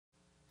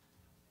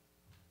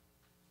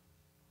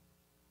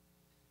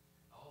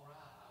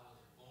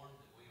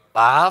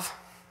live,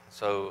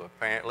 so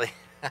apparently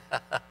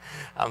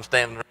I'm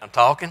standing around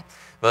talking,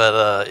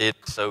 but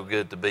it's so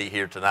good to be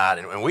here tonight.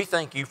 And we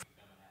thank you for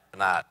coming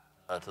tonight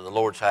to the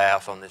Lord's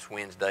house on this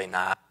Wednesday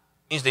night.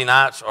 Wednesday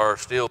nights are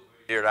still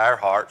dear to our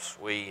hearts.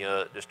 We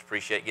just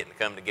appreciate getting to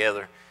come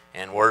together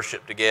and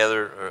worship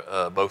together,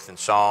 both in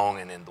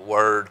song and in the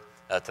Word.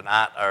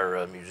 Tonight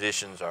our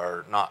musicians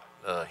are not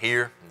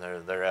here.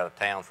 They're out of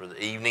town for the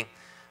evening,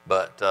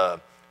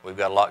 but we've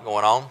got a lot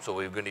going on, so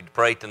we're going to need to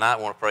pray tonight.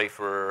 We want to pray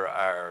for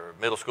our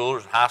middle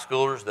schoolers and high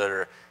schoolers that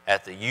are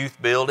at the youth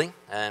building,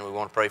 and we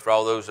want to pray for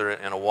all those that are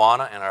in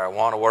Awana and our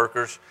Awana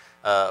workers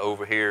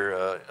over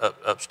here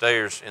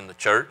upstairs in the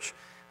church.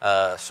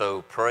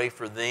 So pray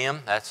for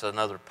them. That's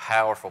another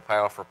powerful,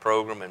 powerful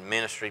program and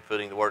ministry,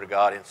 putting the Word of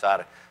God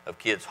inside of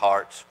kids'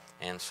 hearts.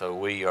 And so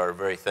we are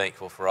very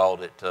thankful for all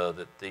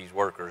that these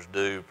workers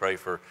do. Pray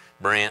for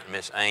Brent and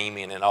Miss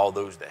Amy and then all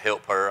those that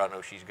help her. I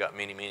know she's got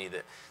many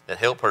that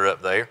help her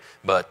up there.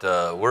 But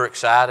we're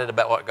excited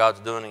about what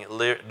God's doing at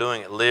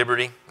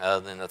Liberty,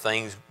 and the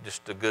things,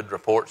 just the good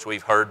reports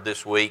we've heard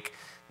this week,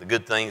 the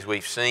good things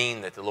we've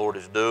seen that the Lord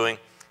is doing.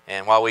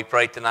 And while we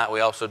pray tonight, we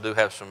also do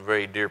have some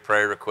very dear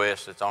prayer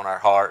requests that's on our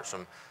heart,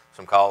 some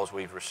calls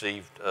we've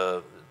received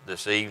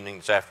this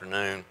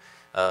afternoon.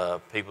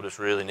 People just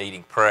really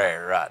needing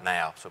prayer right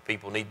now. So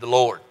people need the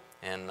Lord,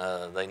 and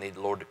they need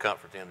the Lord to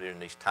comfort them during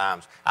these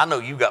times. I know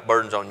you've got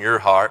burdens on your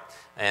heart,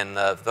 and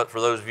for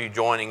those of you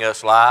joining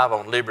us live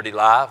on Liberty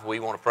Live, we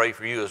want to pray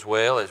for you as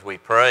well as we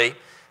pray.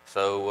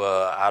 So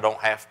I don't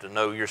have to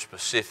know your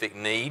specific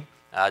need.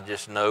 I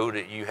just know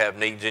that you have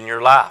needs in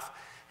your life,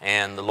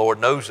 and the Lord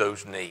knows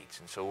those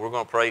needs. And so we're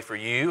going to pray for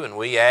you, and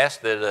we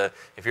ask that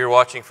if you're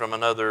watching from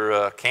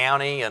another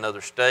county, another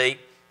state,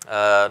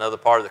 another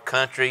part of the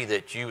country,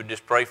 that you would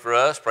just pray for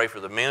us, pray for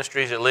the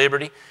ministries at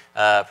Liberty,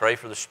 pray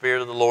for the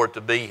Spirit of the Lord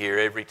to be here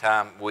every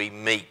time we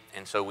meet.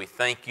 And so we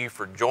thank you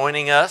for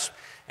joining us,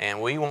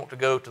 and we want to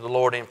go to the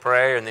Lord in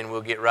prayer, and then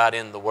we'll get right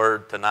in the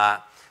Word tonight.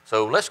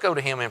 So let's go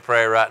to Him in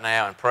prayer right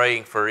now, and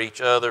praying for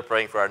each other,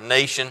 praying for our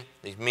nation,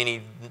 these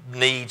many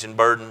needs and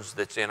burdens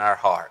that's in our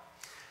heart.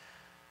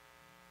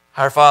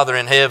 Our Father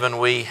in heaven,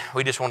 we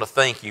just want to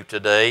thank you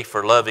today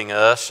for loving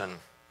us and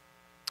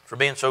for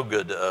being so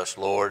good to us,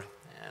 Lord.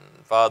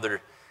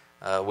 Father,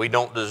 we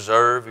don't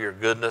deserve your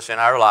goodness in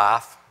our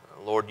life.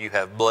 Lord, you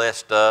have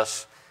blessed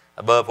us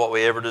above what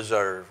we ever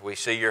deserve. We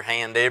see your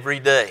hand every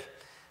day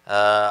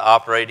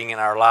operating in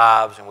our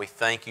lives, and we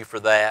thank you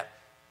for that.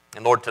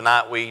 And Lord,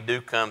 tonight we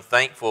do come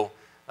thankful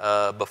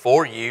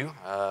before you.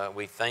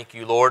 We thank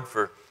you, Lord,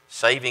 for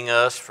saving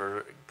us,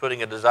 for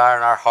putting a desire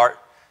in our heart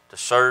to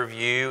serve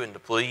you and to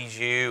please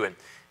you.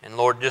 And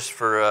Lord, just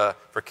for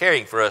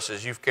caring for us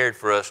as you've cared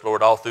for us,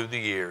 Lord, all through the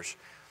years.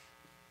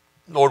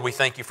 Lord, we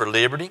thank you for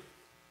Liberty.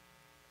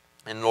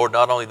 And Lord,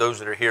 not only those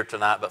that are here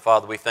tonight, but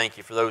Father, we thank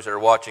you for those that are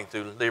watching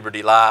through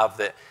Liberty Live,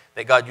 that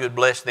God, you would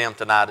bless them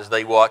tonight as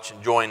they watch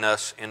and join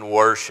us in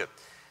worship.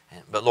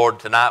 But Lord,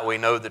 tonight we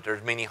know that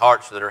there's many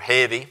hearts that are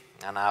heavy,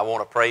 and I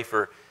want to pray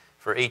for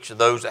each of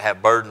those that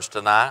have burdens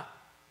tonight.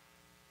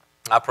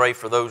 I pray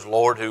for those,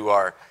 Lord, who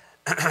are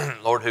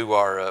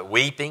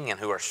weeping and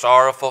who are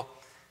sorrowful.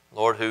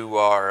 Lord, who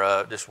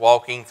are just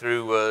walking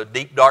through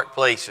deep, dark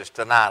places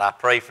tonight. I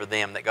pray for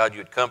them, that God, you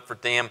would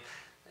comfort them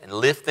and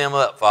lift them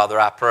up, Father,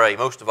 I pray.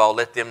 Most of all,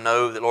 let them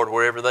know that, Lord,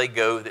 wherever they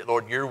go, that,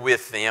 Lord, you're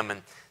with them,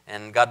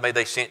 and God, may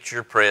they sense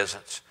your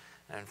presence.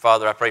 And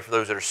Father, I pray for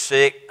those that are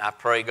sick. I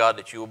pray, God,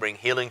 that you will bring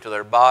healing to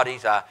their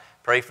bodies. I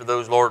pray for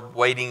those, Lord,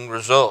 waiting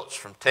results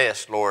from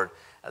tests, Lord,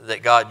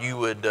 that, God, you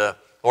would,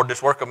 Lord,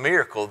 just work a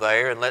miracle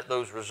there and let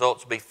those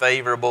results be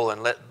favorable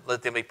and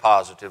let them be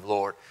positive,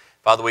 Lord.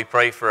 Father, we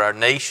pray for our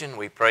nation.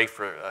 We pray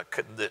for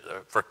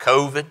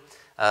COVID.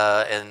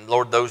 And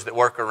Lord, those that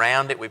work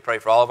around it. We pray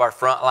for all of our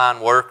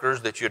frontline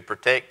workers that you'd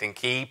protect and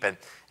keep.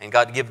 And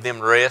God, give them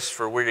rest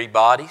for weary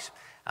bodies.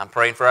 I'm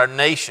praying for our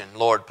nation,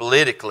 Lord,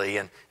 politically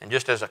and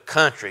just as a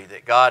country,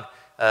 that God,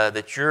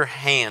 that your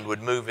hand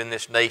would move in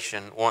this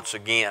nation once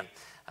again.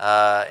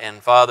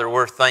 And Father,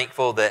 we're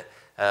thankful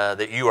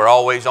that you are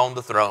always on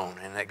the throne,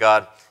 and that,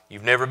 God,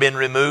 you've never been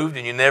removed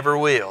and you never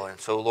will. And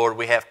so, Lord,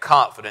 we have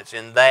confidence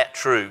in that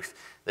truth,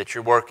 that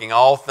you're working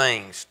all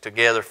things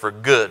together for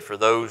good for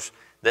those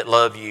that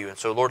love you. And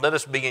so, Lord, let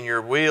us be in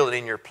your will and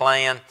in your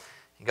plan.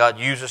 God,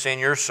 use us in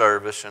your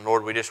service. And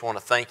Lord, we just want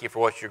to thank you for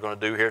what you're going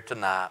to do here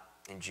tonight.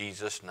 In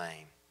Jesus'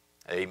 name,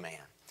 amen.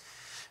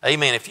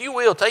 Amen. If you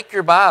will, take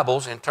your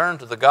Bibles and turn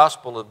to the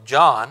Gospel of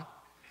John.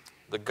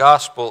 The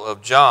Gospel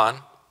of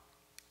John.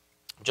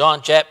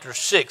 John chapter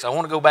 6. I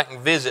want to go back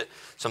and visit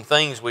some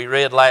things we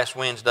read last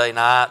Wednesday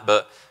night,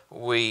 but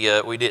we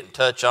didn't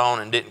touch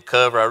on and didn't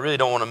cover. I really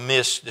don't want to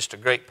miss just a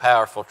great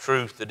powerful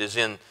truth that is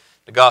in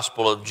the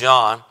Gospel of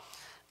John.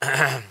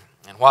 And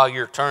while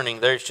you're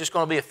turning there, it's just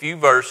going to be a few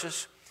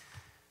verses.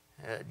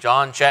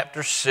 John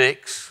chapter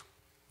 6.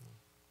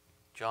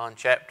 John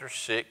chapter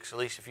 6. At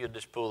least if you'd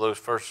just pull those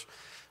first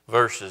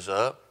verses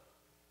up.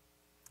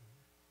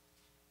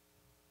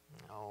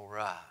 All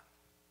right.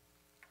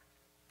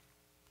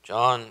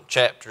 John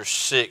chapter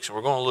 6.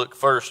 We're going to look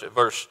first at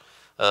verse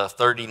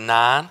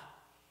 39.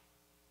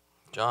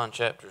 John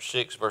chapter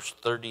 6, verse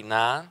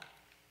 39,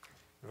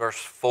 verse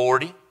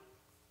 40.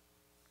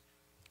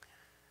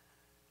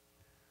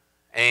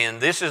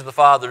 And this is the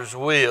Father's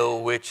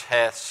will which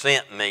hath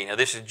sent me. Now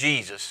this is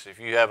Jesus. If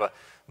you have a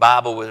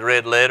Bible with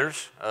red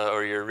letters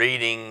or you're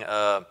reading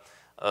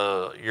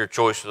your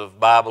choice of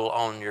Bible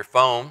on your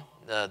phone,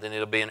 then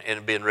it'll be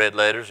in red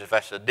letters if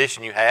that's the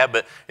edition you have.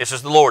 But this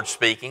is the Lord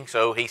speaking.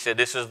 So he said,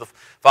 this is the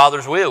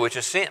Father's will which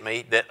has sent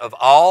me, that of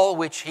all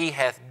which he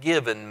hath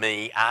given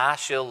me I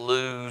shall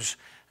lose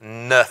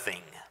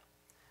nothing,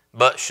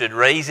 but should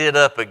raise it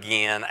up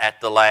again at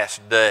the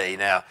last day.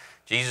 Now,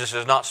 Jesus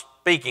is not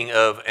speaking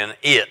of an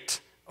it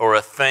or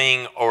a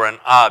thing or an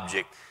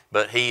object,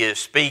 but he is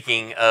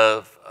speaking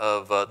of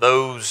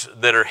those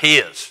that are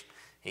his.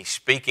 He's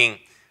speaking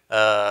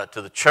to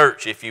the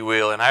church, if you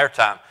will, in our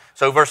time.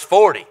 So verse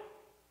 40,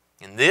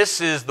 and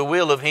this is the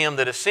will of him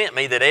that has sent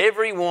me, that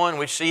every one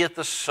which seeth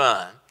the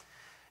Son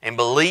and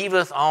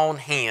believeth on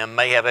him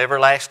may have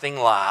everlasting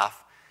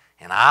life,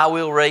 and I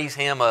will raise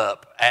him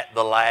up at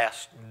the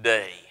last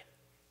day.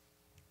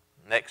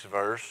 Next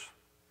verse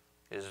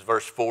is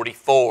verse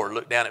 44.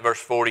 Look down at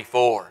verse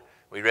 44.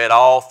 We read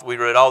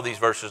all these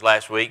verses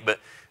last week,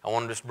 but I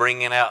want to just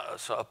bring in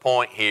out a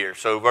point here.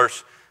 So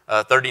verse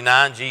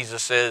 39,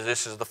 Jesus says,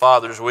 this is the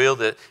Father's will,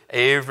 that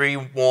every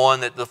one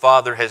that the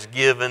Father has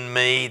given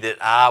me, that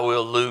I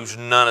will lose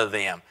none of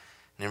them.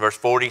 And in verse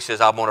 40 he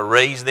says, I'm going to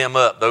raise them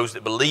up. Those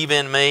that believe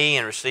in me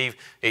and receive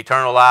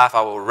eternal life,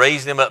 I will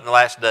raise them up in the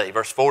last day.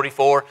 Verse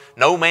 44,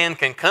 no man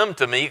can come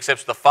to me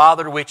except the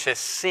Father which has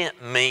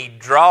sent me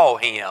draw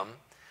him,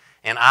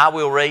 and I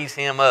will raise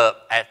him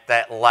up at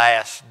that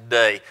last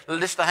day.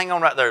 Just to hang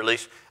on right there, at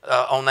least,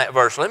 on that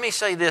verse. Let me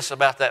say this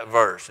about that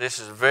verse. This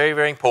is very,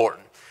 very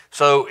important.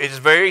 So it's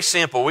very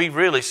simple. We've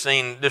really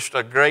seen just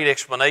a great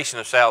explanation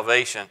of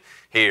salvation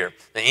here.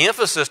 The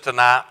emphasis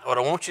tonight, what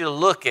I want you to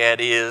look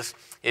at is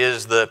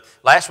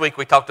last week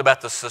we talked about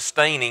the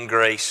sustaining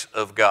grace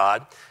of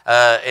God.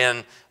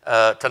 And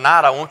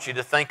tonight I want you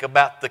to think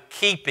about the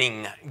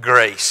keeping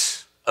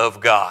grace of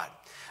God.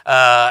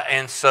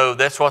 And so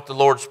that's what the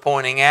Lord's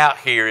pointing out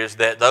here, is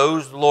that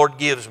those the Lord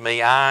gives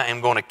me, I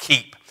am going to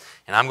keep.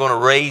 And I'm going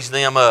to raise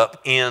them up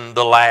in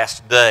the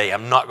last day.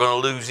 I'm not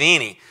going to lose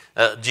any,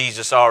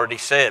 Jesus already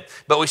said.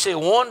 But we see a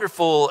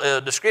wonderful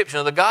description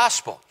of the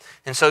gospel.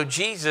 And so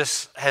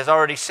Jesus has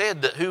already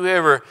said that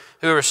whoever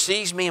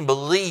sees me and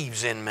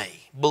believes in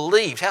me,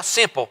 believes. How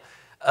simple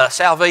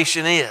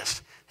salvation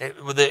is.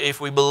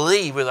 If we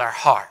believe with our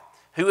heart,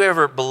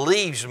 whoever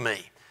believes me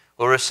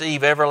will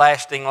receive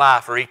everlasting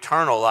life or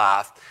eternal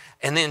life.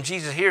 And then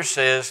Jesus here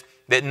says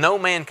that no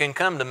man can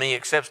come to me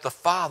except the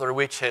Father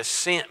which has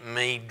sent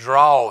me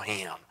draw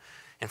him.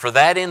 And for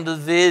that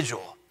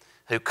individual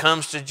who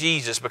comes to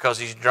Jesus because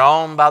he's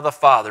drawn by the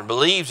Father and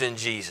believes in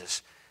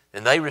Jesus,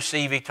 then they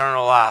receive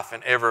eternal life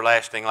and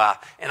everlasting life.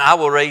 And I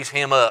will raise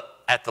him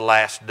up at the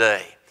last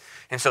day.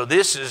 And so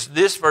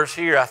this verse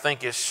here, I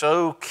think, is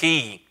so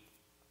key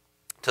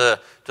to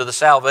the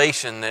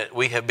salvation that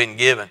we have been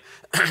given.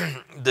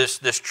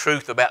 this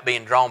truth about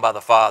being drawn by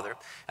the Father.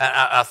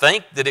 I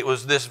think that it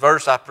was this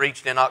verse I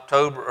preached in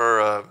October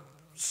or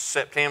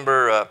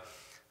September,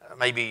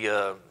 maybe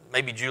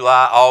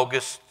July,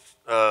 August,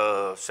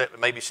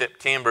 maybe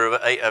September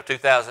of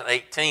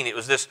 2018. It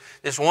was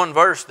this one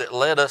verse that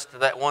led us to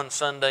that one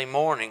Sunday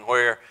morning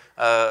where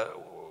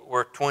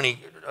around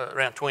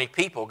 20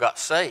 people got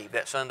saved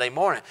that Sunday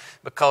morning,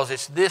 because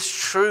it's this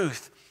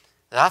truth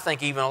that I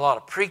think even a lot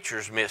of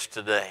preachers miss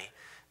today.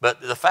 But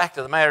the fact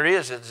of the matter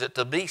is that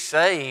to be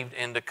saved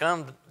and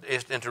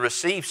to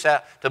receive,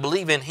 to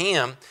believe in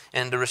Him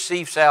and to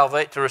receive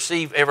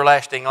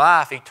everlasting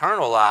life,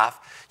 eternal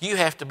life, you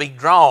have to be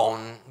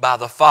drawn by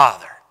the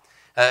Father.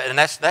 And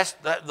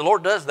the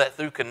Lord does that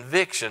through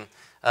conviction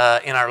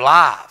in our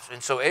lives.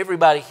 And so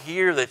everybody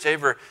here that's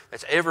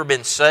ever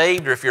been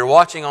saved, or if you're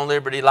watching on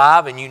Liberty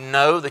Live and you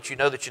know that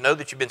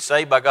you've been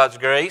saved by God's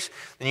grace,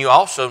 then you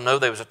also know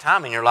there was a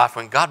time in your life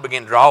when God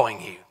began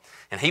drawing you.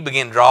 And He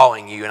began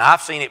drawing you. And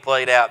I've seen it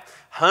played out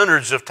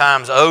hundreds of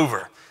times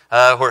over,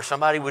 where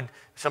somebody would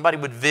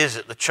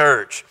visit the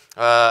church,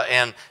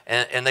 and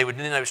they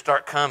would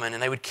start coming,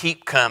 and they would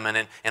keep coming,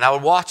 and I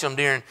would watch them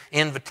during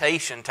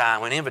invitation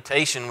time when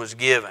invitation was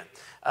given.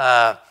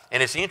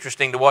 And it's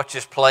interesting to watch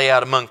this play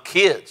out among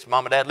kids.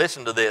 Mom and Dad,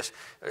 listen to this,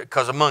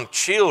 because among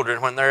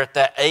children, when they're at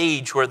that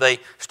age where they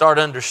start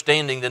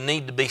understanding the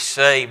need to be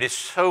saved, it's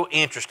so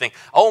interesting.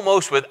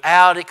 Almost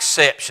without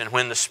exception,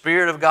 when the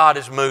Spirit of God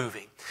is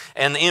moving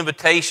and the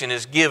invitation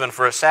is given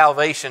for a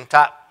salvation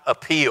type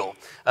appeal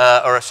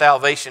or a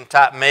salvation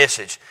type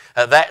message,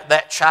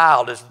 that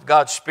child, as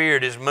God's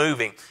Spirit is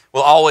moving,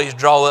 will always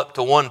draw up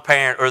to one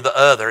parent or the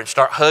other and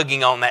start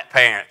hugging on that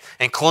parent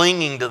and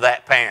clinging to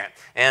that parent.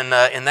 And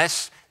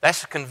that's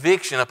a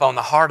conviction upon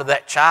the heart of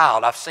that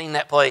child. I've seen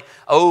that play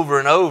over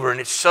and over, and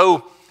it's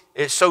so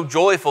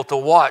joyful to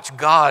watch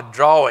God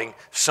drawing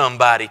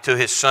somebody to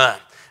His Son.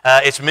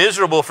 It's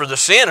miserable for the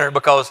sinner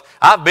because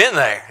I've been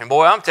there. And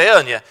boy, I'm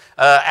telling you,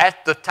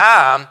 at the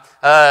time,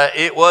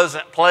 it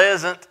wasn't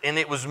pleasant and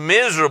it was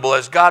miserable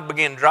as God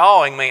began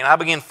drawing me. And I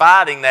began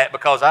fighting that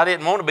because I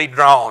didn't want to be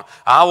drawn.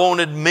 I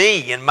wanted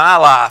me in my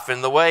life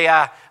and the way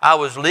I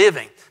was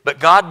living. But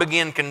God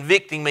began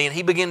convicting me and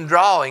He began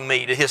drawing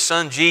me to His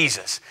Son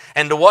Jesus.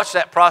 And to watch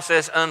that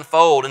process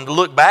unfold and to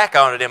look back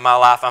on it in my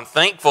life, I'm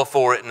thankful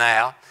for it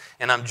now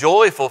and I'm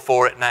joyful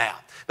for it now.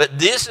 But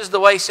this is the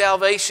way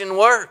salvation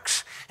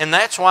works. And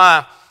that's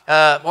why,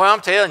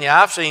 I'm telling you,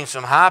 I've seen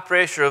some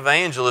high-pressure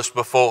evangelists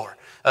before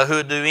who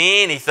would do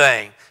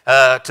anything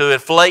to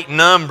inflate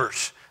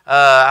numbers.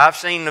 I've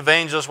seen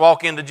evangelists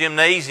walk into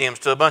gymnasiums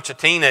to a bunch of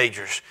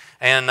teenagers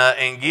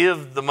and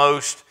give the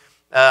most,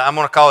 I'm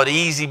going to call it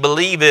easy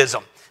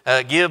believism,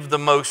 give the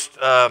most,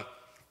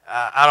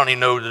 I don't even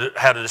know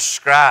how to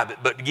describe it,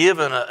 but give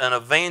an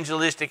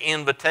evangelistic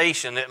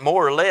invitation that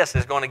more or less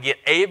is going to get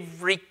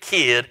every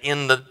kid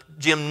in the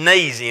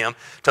gymnasium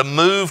to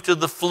move to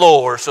the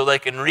floor so they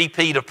can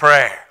repeat a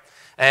prayer.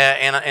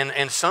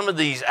 And some of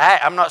these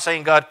acts, I'm not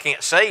saying God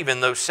can't save in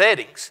those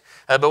settings,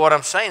 but what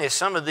I'm saying is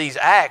some of these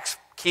acts,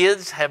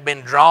 kids have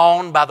been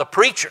drawn by the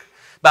preacher,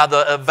 by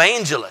the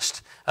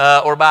evangelist,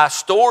 or by a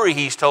story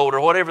he's told,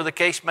 or whatever the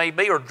case may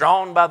be, or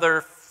drawn by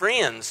their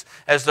friends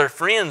as their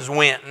friends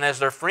went and as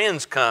their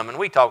friends come. And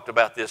we talked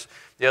about this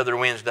the other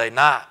Wednesday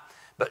night.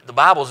 But the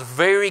Bible's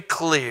very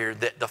clear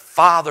that the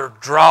Father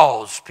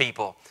draws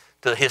people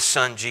to His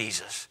Son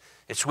Jesus.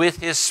 It's with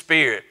His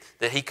Spirit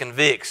that He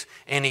convicts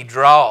and He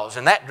draws.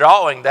 And that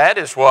drawing, that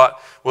is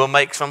what will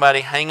make somebody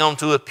hang on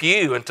to a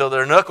pew until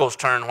their knuckles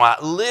turn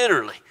white.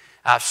 Literally,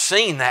 I've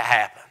seen that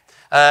happen.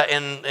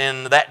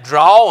 And that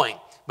drawing,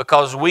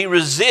 because we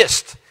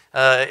resist,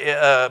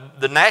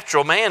 the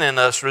natural man in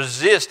us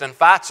resists and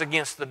fights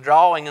against the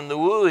drawing and the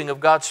wooing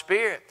of God's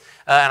Spirit.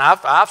 And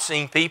I've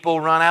seen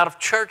people run out of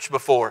church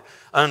before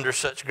under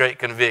such great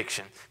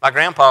conviction. My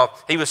grandpa,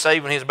 he was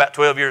saved when he was about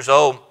 12 years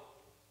old.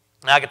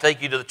 I could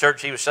take you to the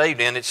church he was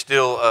saved in. It's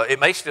still, it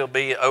may still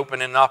be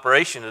open and in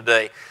operation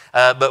today.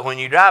 But when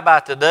you drive by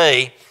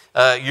today,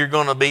 you're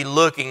going to be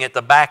looking at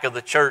the back of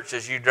the church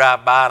as you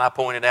drive by, and I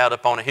pointed out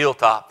up on a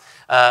hilltop.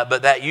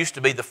 But that used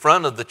to be the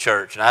front of the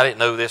church, and I didn't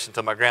know this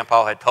until my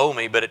grandpa had told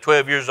me. But at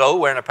 12 years old,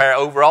 wearing a pair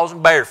of overalls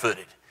and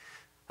barefooted.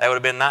 That would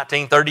have been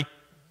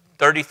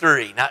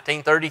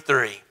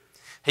 1933.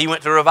 He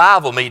went to a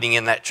revival meeting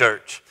in that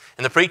church.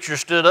 And the preacher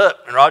stood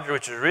up, and Roger,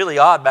 which was really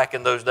odd back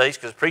in those days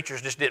because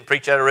preachers just didn't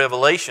preach out of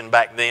Revelation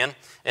back then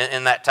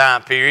in that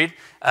time period.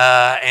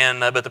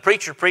 But the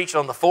preacher preached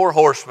on the 4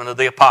 horsemen of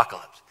the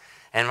apocalypse.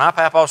 And my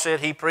papa said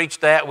he preached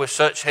that with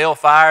such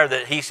hellfire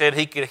that he said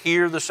he could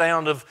hear the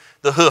sound of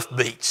the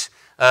hoofbeats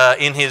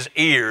in his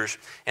ears.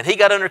 And he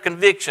got under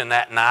conviction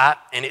that night,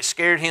 and it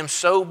scared him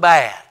so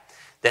bad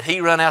that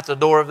he run out the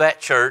door of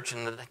that church,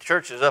 and the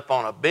church is up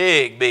on a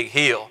big, big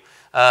hill.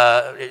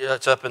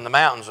 It's up in the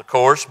mountains, of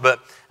course, but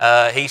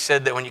he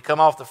said that when you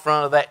come off the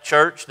front of that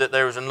church that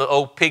there was an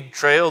old pig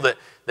trail that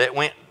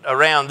went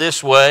around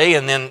this way,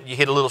 and then you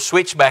hit a little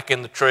switchback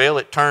in the trail,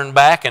 it turned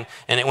back, and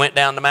it went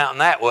down the mountain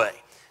that way.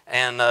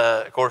 And,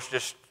 of course,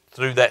 just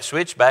through that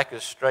switchback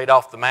is straight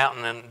off the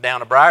mountain and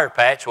down a briar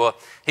patch. Well,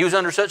 he was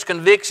under such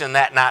conviction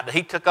that night that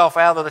he took off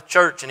out of the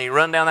church and he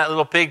run down that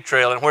little pig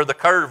trail, and where the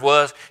curve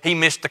was, he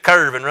missed the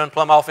curve and run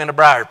plumb off in a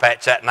briar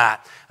patch that night,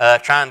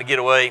 trying to get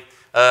away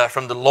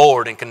from the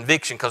Lord in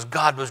conviction because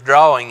God was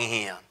drawing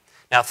him.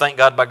 Now, thank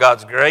God by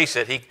God's grace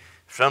that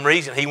for some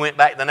reason, he went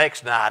back the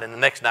next night, and the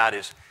next night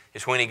is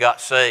when he got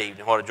saved,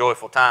 and what a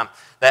joyful time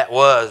that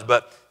was.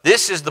 But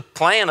this is the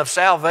plan of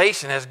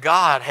salvation as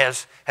God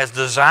has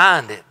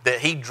designed it, that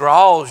He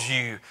draws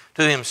you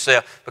to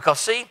Himself.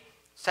 Because, see,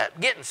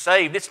 getting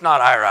saved, it's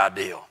not our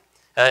ideal.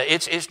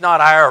 It's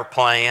not our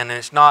plan, and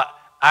it's not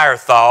our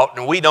thought,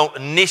 and we don't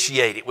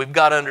initiate it. We've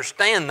got to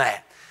understand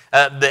that.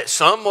 That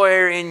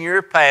somewhere in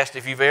your past,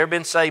 if you've ever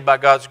been saved by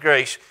God's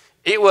grace,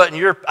 it wasn't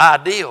your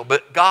ideal,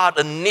 but God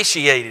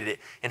initiated it.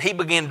 And He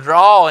began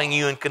drawing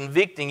you and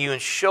convicting you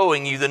and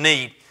showing you the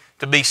need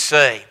to be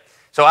saved.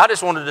 So I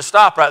just wanted to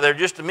stop right there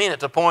just a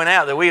minute to point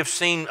out that we have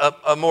seen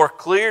a more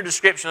clear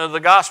description of the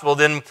gospel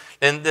than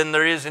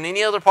there is in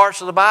any other parts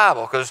of the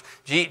Bible. Because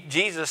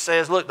Jesus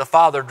says, look, the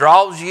Father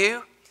draws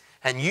you,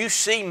 and you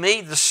see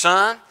me, the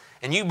Son,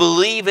 and you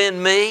believe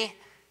in me,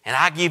 and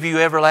I give you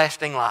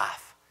everlasting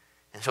life.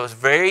 And so it's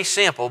very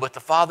simple, but the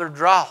Father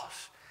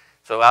draws.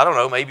 So I don't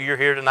know, maybe you're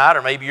here tonight,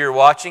 or maybe you're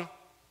watching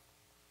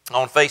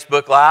on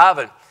Facebook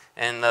Live,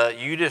 and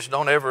you just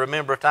don't ever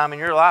remember a time in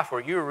your life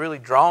where you were really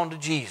drawn to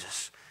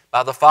Jesus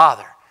by the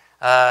Father.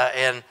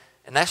 And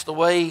that's the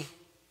way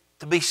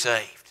to be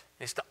saved.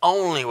 It's the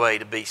only way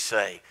to be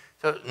saved.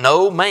 So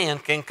no man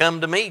can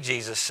come to me,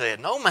 Jesus said.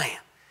 No man,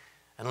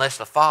 unless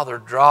the Father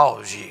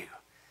draws you.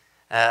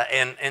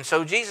 And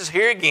so Jesus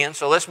here again,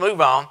 so let's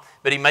move on,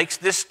 but He makes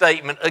this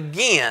statement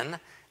again,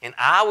 and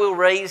I will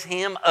raise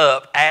him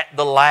up at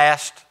the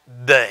last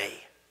day.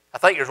 I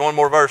think there's one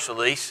more verse,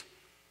 Elise.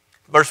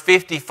 Verse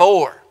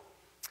 54.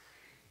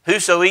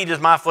 Whoso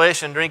eateth my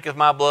flesh and drinketh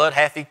my blood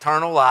hath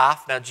eternal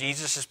life. Now,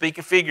 Jesus is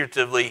speaking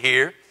figuratively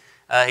here.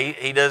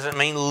 He doesn't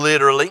mean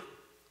literally,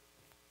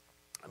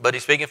 but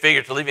he's speaking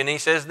figuratively, and he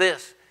says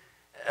this.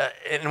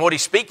 And what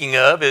he's speaking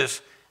of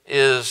is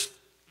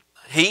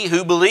he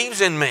who believes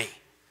in me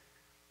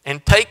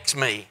and takes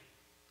me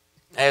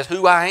as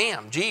who I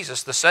am,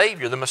 Jesus, the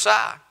Savior, the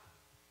Messiah.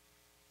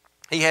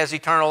 He has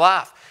eternal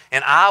life,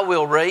 and I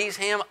will raise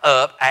him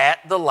up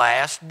at the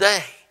last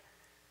day.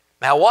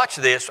 Now watch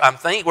this.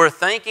 We're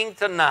thinking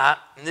tonight,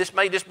 and this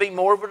may just be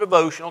more of a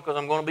devotional because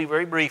I'm going to be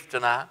very brief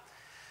tonight,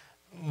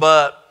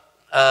 but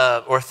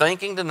we're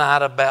thinking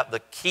tonight about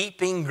the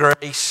keeping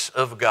grace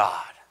of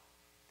God.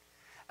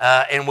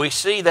 And we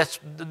see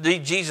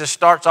Jesus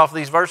starts off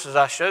these verses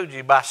I showed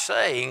you by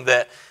saying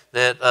that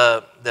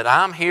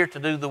I'm here to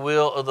do the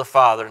will of the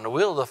Father. And the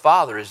will of the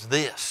Father is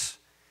this.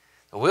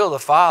 The will of the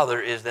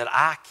Father is that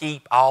I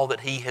keep all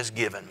that He has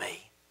given me.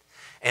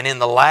 And in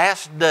the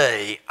last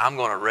day, I'm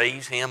going to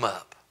raise him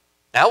up.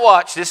 Now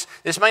watch, this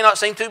may not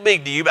seem too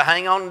big to you, but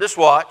hang on and just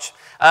watch.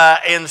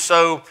 And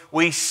so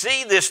we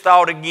see this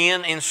thought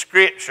again in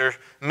Scripture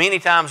many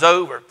times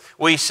over.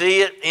 We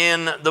see it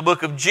in the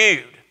book of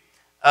Jude,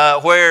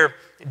 where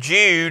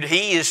Jude,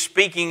 he is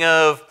speaking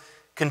of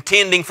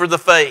contending for the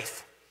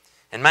faith.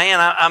 And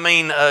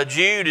man,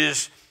 Jude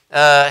is,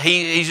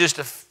 he's just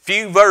a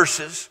few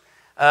verses,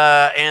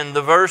 and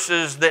the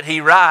verses that he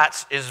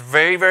writes is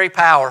very, very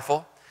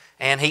powerful.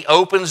 And he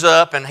opens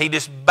up and he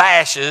just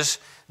bashes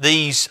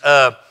these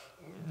false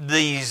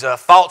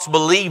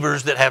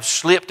believers that have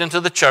slipped into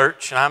the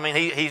church. And I mean,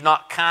 he's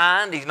not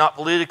kind, he's not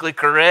politically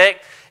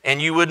correct, and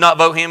you would not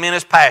vote him in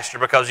as pastor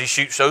because he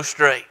shoots so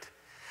straight.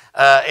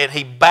 And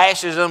he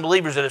bashes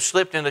unbelievers that have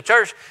slipped into the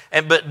church.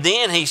 But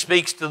then he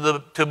speaks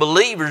to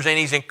believers and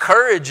he's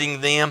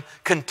encouraging them,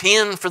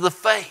 contend for the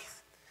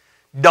faith.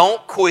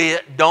 Don't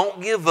quit, don't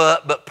give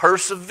up, but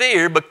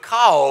persevere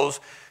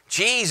because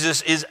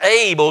Jesus is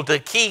able to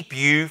keep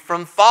you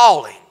from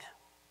falling.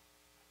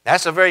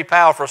 That's a very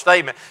powerful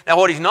statement. Now,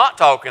 what he's not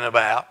talking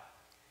about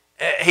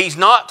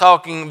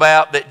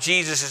that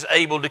Jesus is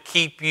able to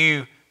keep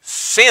you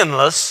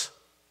sinless,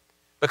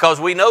 because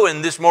we know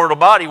in this mortal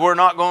body we're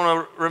not going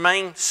to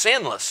remain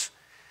sinless.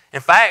 In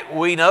fact,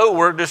 we know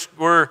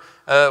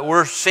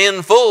we're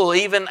sinful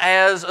even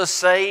as a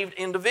saved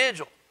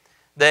individual.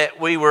 That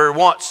we were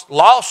once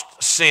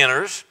lost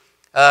sinners,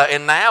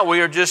 and now we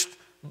are just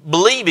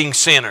believing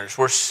sinners.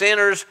 We're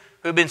sinners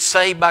who have been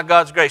saved by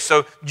God's grace.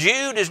 So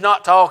Jude is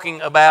not talking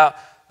about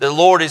the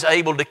Lord is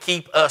able to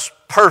keep us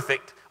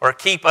perfect or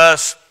keep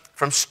us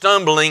from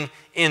stumbling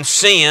in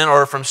sin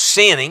or from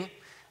sinning.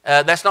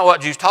 That's not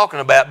what Jude's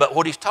talking about. But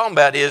what he's talking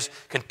about is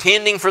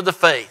contending for the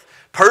faith,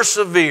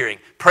 persevering,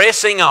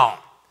 pressing on.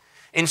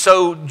 And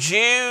so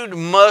Jude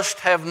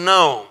must have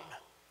known,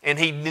 and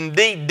he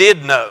indeed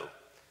did know,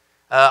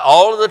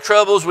 all of the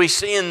troubles we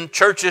see in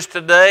churches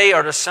today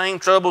are the same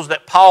troubles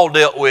that Paul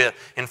dealt with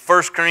in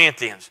 1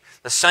 Corinthians.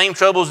 The same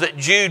troubles that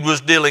Jude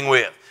was dealing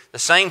with. The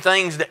same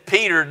things that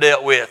Peter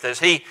dealt with as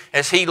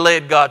he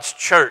led God's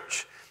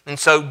church. And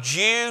so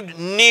Jude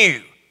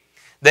knew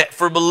that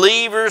for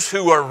believers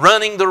who are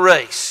running the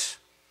race,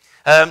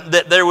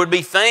 that there would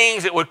be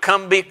things that would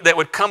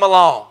come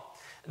along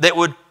that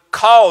would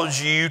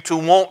cause you to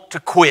want to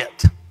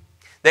quit.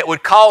 That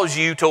would cause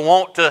you to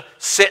want to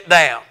sit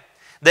down.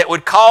 That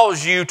would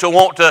cause you to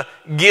want to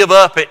give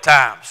up at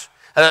times.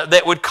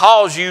 That would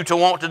cause you to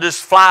want to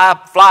just fly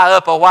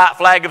up a white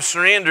flag of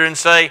surrender and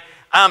say,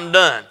 I'm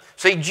done.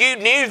 See, Jude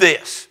knew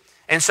this.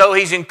 And so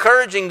he's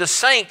encouraging the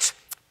saints,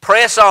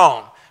 press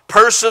on,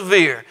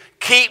 persevere,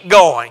 keep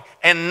going,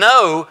 and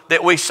know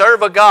that we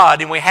serve a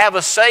God and we have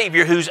a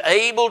Savior who's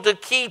able to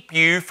keep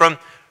you from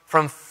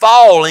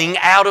falling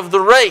out of the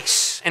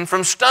race and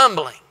from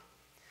stumbling.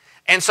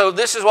 And so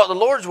this is what the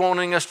Lord's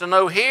wanting us to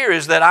know here,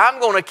 is that I'm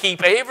going to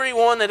keep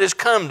everyone that has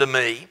come to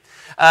me,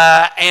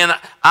 and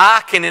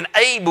I can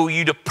enable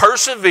you to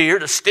persevere,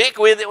 to stick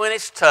with it when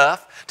it's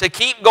tough, to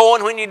keep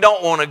going when you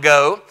don't want to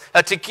go,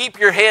 to keep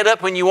your head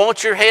up when you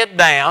want your head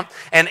down.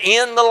 And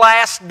in the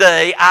last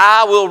day,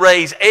 I will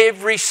raise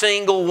every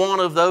single one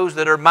of those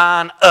that are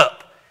mine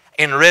up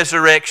in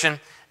resurrection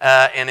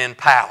and in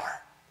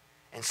power.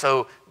 And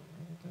so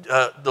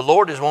the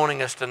Lord is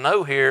wanting us to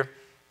know here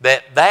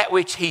that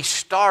which He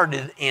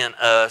started in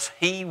us,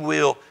 He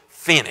will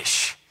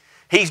finish.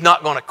 He's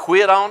not going to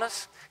quit on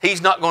us.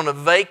 He's not going to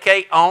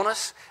vacate on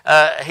us.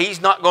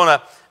 He's not going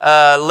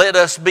to let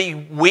us be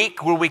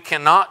weak where we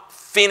cannot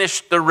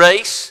finish the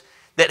race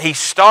that He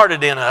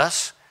started in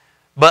us,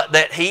 but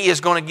that He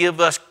is going to give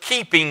us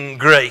keeping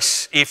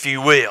grace, if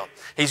you will.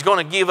 He's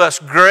going to give us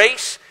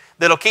grace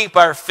that'll keep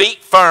our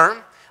feet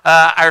firm,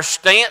 our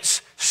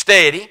stance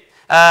steady,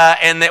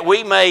 and that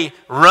we may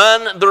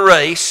run the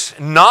race,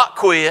 not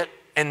quit,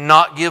 and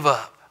not give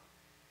up.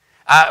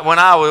 When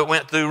I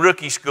went through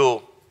rookie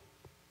school,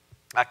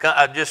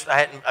 I just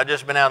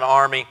been out of the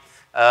Army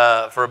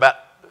for about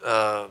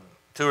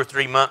 2 or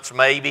 3 months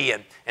maybe,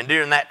 and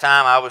during that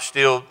time I was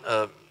still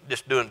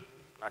just doing,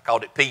 I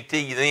called it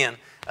PT then,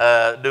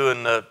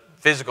 doing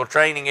physical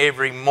training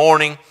every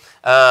morning,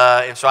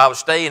 And so I was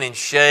staying in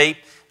shape.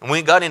 And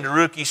we got into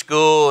rookie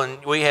school,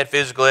 and we had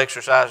physical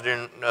exercise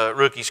during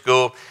rookie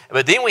school.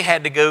 But then we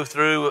had to go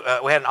through,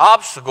 we had an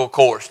obstacle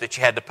course that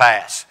you had to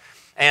pass.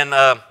 And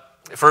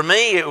for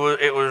me, it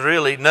was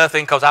really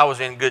nothing because I was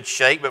in good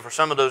shape. But for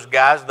some of those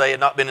guys, they had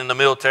not been in the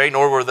military,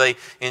 nor were they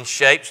in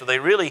shape. So they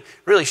really,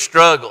 really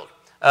struggled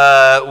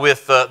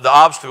with the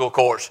obstacle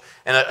course.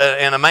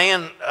 And a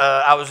man,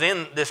 I was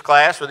in this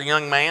class with a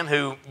young man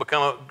who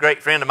became a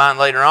great friend of mine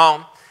later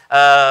on.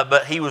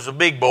 But he was a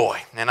big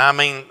boy, and I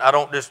mean, I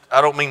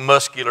don't mean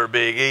muscular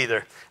big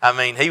either. I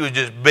mean, he was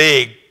just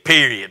big,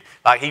 period.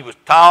 Like, he was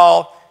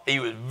tall, he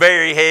was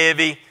very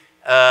heavy,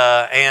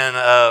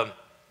 and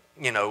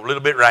you know, a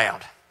little bit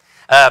round.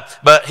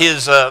 But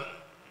his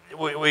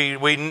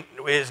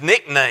his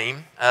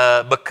nickname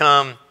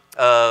become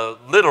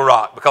Little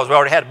Rock, because we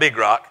already had a Big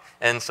Rock,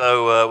 and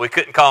so we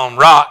couldn't call him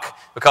Rock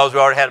because we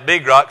already had a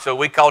Big Rock, so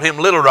we called him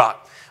Little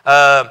Rock.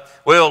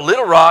 Well,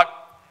 Little Rock,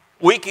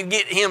 we could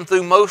get him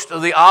through most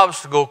of the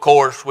obstacle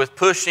course with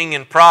pushing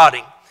and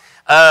prodding.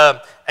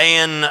 But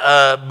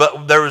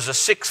there was a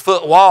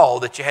 6-foot wall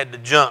that you had to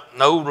jump.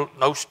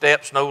 No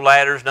steps, no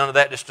ladders, none of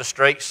that, just a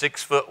straight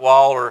 6-foot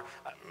wall, or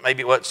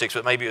maybe it wasn't 6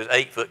 foot, maybe it was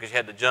 8 foot, because you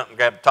had to jump and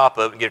grab the top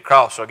of it and get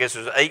across. So I guess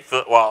it was an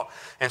 8-foot wall.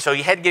 And so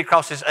you had to get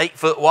across this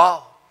 8-foot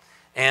wall.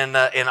 And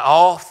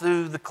all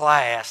through the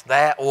class,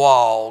 that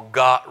wall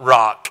got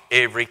rock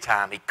every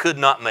time. He could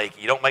not make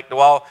it. You don't make the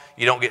wall,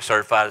 you don't get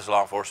certified as a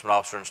law enforcement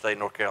officer in the state of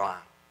North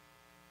Carolina,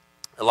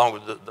 along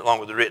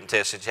with the written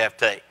test that you have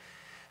to take.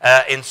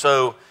 And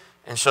so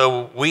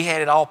we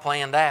had it all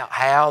planned out,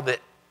 how that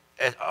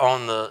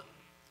on the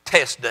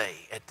test day,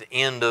 at the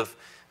end of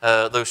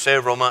those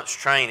several months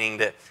training,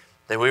 that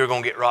we were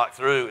going to get rocked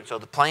through. And so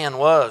the plan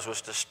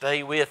was to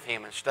stay with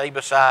him and stay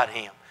beside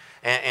him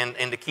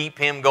and to keep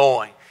him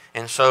going.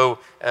 And so,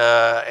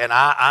 and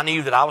I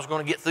knew that I was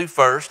going to get through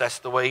first. That's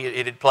the way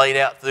it had played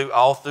out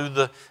all through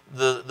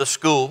the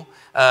school.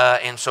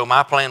 And so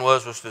my plan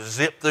was to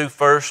zip through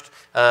first.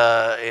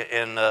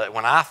 And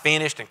when I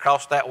finished and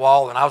crossed that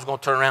wall, and I was going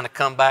to turn around and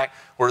come back,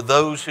 where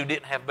those who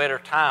didn't have better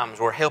times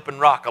were helping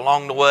Rock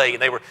along the way.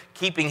 And they were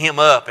keeping him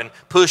up and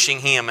pushing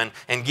him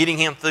and getting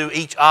him through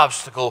each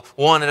obstacle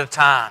one at a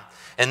time.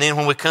 And then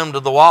when we come to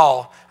the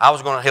wall, I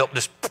was going to help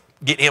just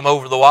get him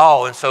over the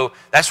wall. And so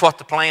that's what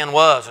the plan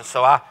was. And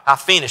so I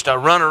finished. I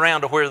run around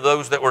to where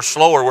those that were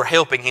slower were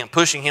helping him,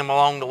 pushing him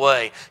along the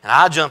way. And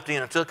I jumped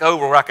in and took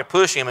over where I could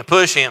push him.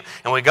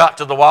 And we got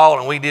to the wall,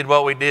 and we did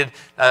what we did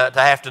to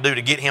have to do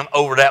to get him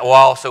over that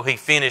wall, so he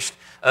finished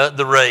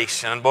the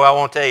race. And boy, I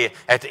want to tell you,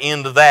 at the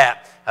end of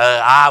that,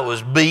 I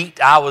was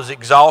beat, I was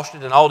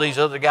exhausted, and all these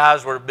other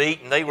guys were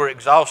beat, and they were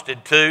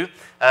exhausted too.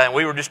 And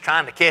we were just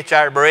trying to catch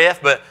our breath,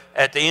 but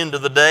at the end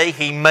of the day,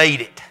 he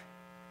made it.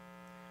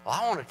 Well,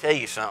 I want to tell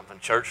you something,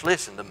 church.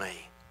 Listen to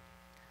me.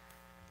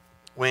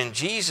 When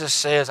Jesus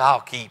says,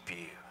 I'll keep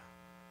you,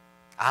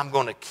 I'm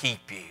going to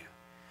keep you,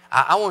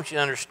 I want you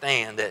to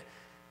understand that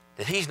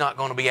he's not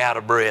going to be out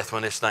of breath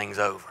when this thing's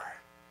over.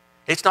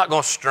 It's not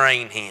going to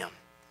strain him.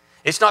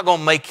 It's not going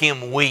to make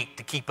him weak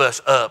to keep us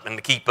up and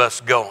to keep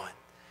us going.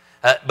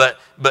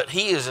 But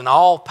he is an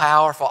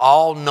all-powerful,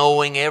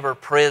 all-knowing,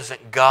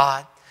 ever-present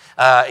God.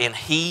 And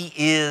he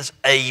is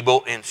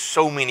able in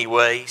so many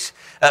ways.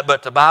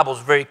 But the Bible is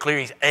very clear.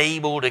 He's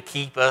able to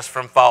keep us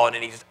from falling.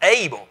 And he's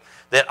able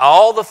that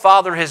all the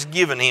Father has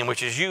given him,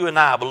 which is you and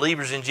I,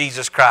 believers in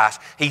Jesus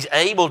Christ, he's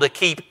able to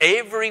keep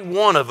every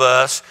one of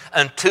us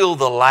until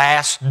the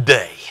last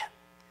day.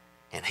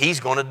 And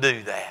he's going to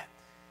do that.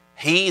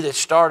 He that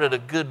started a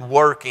good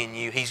work in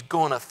you, he's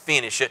going to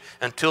finish it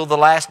until the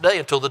last day,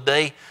 until the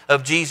day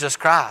of Jesus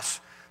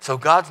Christ. So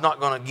God's not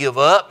going to give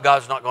up.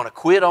 God's not going to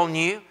quit on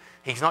you.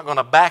 He's not going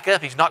to back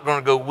up. He's not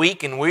going to go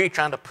weak and weary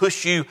trying to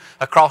push you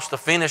across the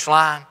finish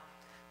line.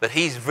 But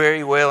he's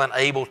very well and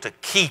able to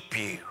keep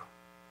you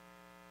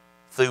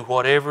through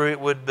whatever it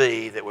would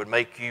be that would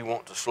make you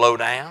want to slow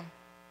down,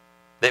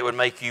 that would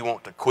make you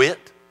want to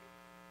quit,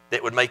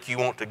 that would make you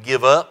want to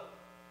give up,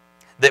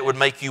 that would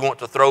make you want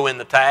to throw in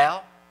the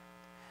towel,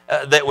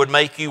 that would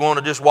make you want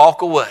to just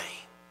walk away.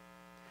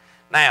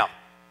 Now,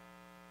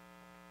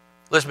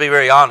 let's be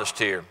very honest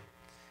here.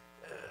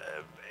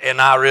 And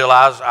I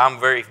realize I'm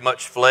very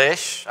much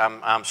flesh.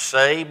 I'm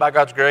saved by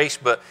God's grace,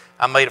 but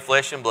I'm made of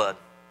flesh and blood.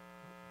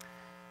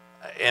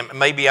 And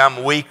maybe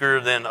I'm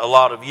weaker than a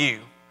lot of you.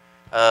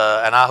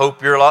 And I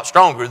hope you're a lot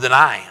stronger than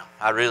I am.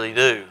 I really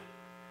do.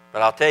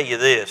 But I'll tell you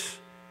this.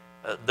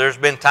 There's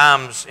been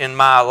times in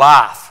my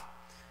life,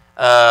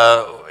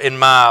 in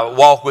my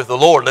walk with the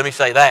Lord, let me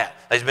say that.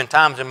 There's been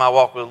times in my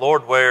walk with the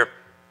Lord where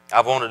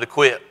I've wanted to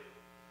quit,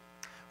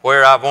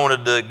 where I've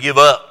wanted to give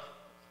up,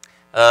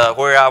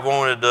 where I've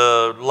wanted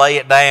to lay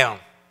it down,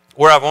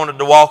 where I've wanted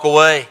to walk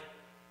away.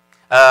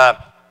 And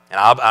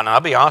I'll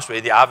be honest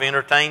with you, I've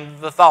entertained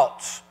the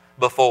thoughts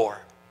before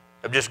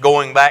of just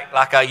going back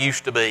like I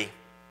used to be.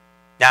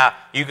 Now,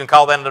 you can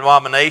call that an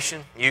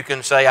abomination. You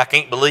can say, I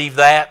can't believe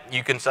that.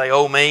 You can say,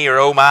 oh me or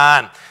oh my,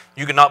 and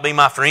you cannot be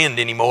my friend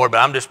anymore, but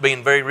I'm just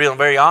being very real and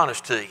very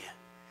honest to you.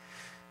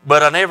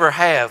 But I never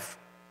have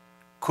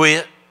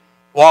quit,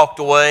 walked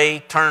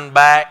away, turned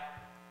back,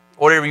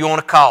 whatever you want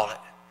to call it.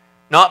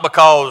 Not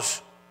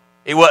because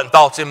it wasn't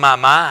thoughts in my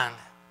mind,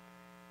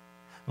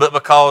 but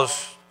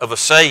because of a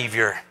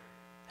Savior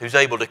who's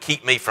able to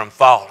keep me from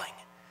falling.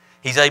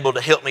 He's able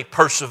to help me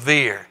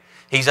persevere.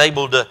 He's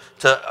able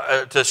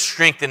to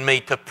strengthen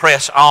me to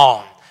press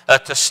on,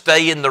 to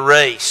stay in the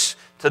race,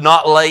 to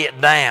not lay it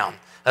down,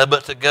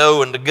 but to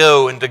go and to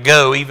go and to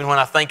go. Even when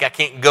I think I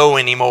can't go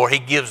anymore, He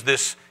gives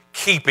this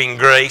keeping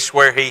grace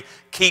where He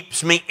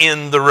keeps me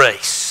in the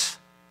race.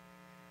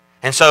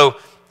 And so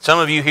some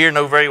of you here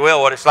know very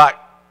well what it's like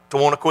to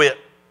want to quit.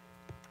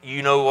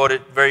 You know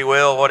very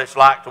well what it's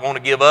like to want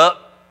to give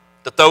up,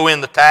 to throw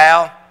in the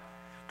towel,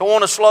 to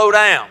want to slow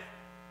down,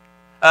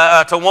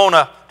 to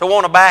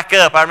want to back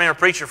up. I remember a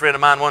preacher friend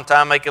of mine one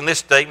time making this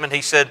statement.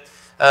 He said,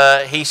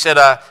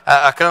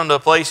 I come to a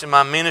place in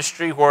my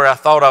ministry where I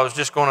thought I was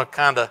just going to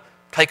kind of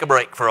take a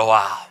break for a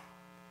while.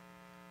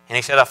 And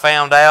he said, I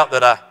found out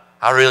that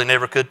I really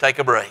never could take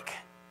a break.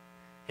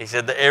 He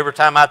said that every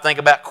time I think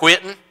about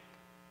quitting,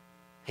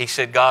 he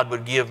said God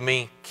would give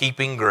me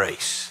keeping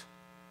grace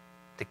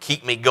to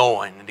keep me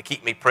going and to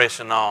keep me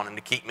pressing on and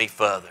to keep me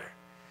further.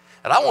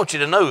 And I want you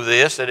to know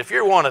this, that if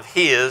you're one of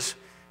His,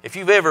 if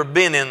you've ever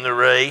been in the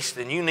race,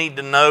 then you need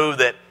to know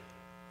that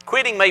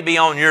quitting may be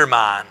on your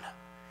mind.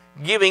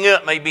 Giving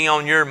up may be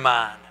on your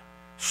mind.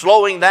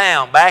 Slowing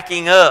down,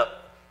 backing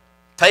up,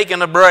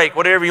 taking a break,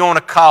 whatever you want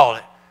to call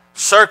it.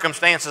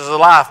 Circumstances of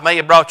life may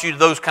have brought you to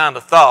those kind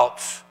of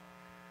thoughts.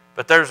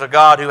 But there's a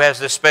God who has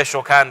this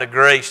special kind of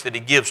grace that He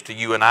gives to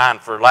you and I.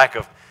 And for lack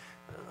of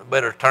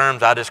better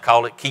terms, I just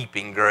call it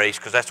keeping grace,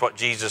 because that's what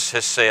Jesus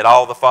has said.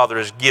 All the Father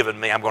has given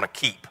me, I'm going to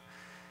keep.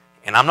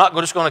 And I'm not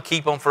just going to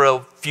keep them for a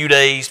few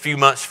days, few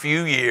months,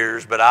 few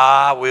years, but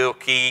I will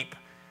keep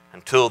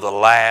until the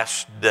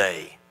last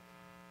day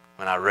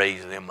when I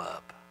raise them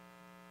up.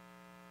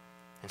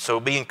 And so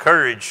be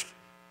encouraged.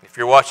 If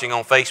you're watching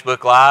on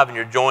Facebook Live and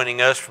you're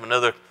joining us from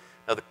another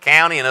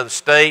county, another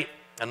state,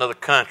 another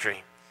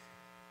country,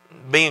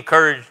 be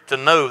encouraged to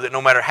know that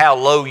no matter how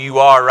low you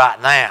are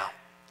right now,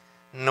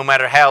 no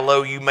matter how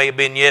low you may have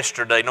been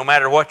yesterday, no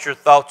matter what your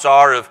thoughts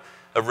are of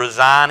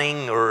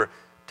resigning or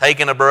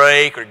taking a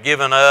break or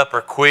giving up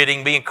or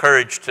quitting, be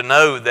encouraged to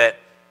know that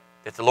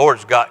the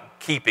Lord's got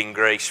keeping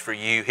grace for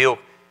you. He'll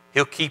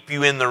keep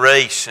you in the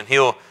race, and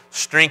He'll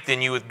strengthen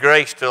you with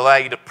grace to allow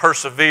you to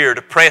persevere,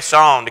 to press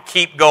on, to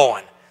keep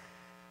going.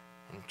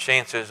 And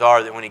chances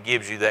are that when He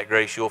gives you that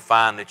grace, you'll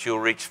find that you'll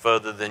reach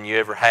further than you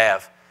ever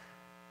have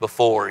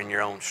before in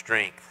your own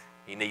strength.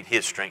 You need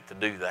His strength to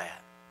do that.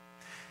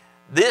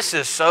 This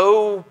is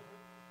so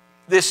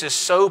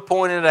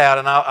pointed out,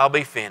 and I'll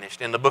be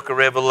finished, in the book of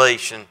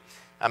Revelation.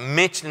 I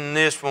mentioned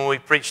this when we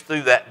preached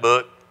through that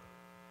book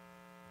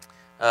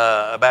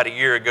about a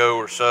year ago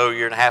or so,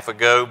 year and a half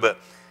ago, but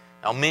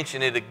I'll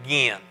mention it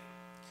again.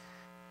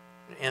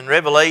 In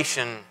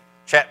Revelation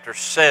chapter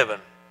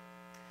 7,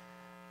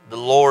 the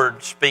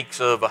Lord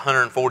speaks of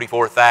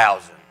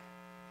 144,000.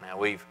 Now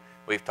we've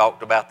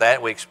talked about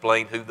that. We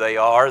explained who they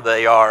are.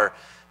 They are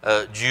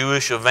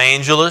Jewish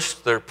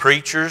evangelists. They're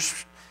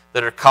preachers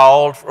that are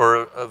called,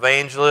 or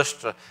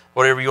evangelists,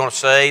 whatever you want to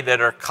say, that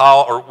are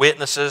called, or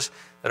witnesses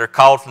that are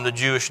called from the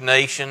Jewish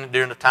nation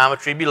during the time of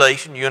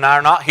tribulation. You and I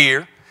are not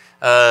here.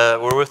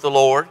 We're with the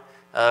Lord.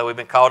 We've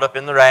been caught up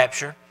in the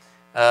rapture.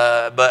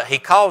 But He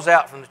calls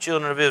out from the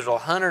children of Israel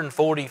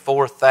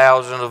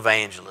 144,000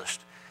 evangelists.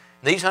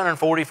 These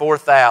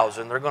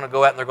 144,000, they're going to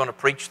go out and they're going to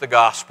preach the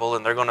gospel,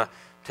 and they're going to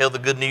tell the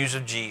good news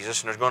of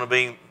Jesus, and there's going to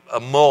be a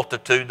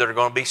multitude that are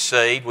going to be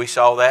saved. We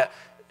saw that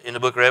in the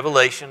book of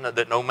Revelation,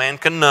 that no man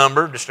can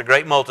number. Just a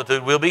great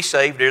multitude will be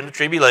saved during the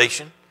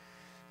tribulation.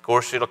 Of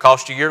course, it'll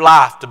cost you your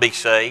life to be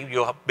saved.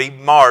 You'll be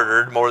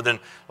martyred more than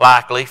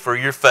likely for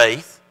your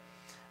faith.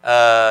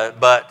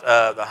 But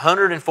the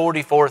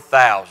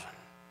 144,000.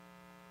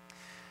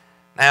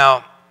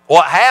 Now,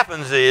 what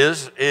happens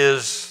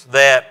is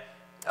that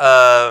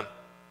the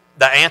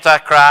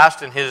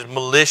Antichrist and his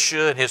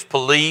militia and his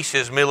police,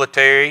 his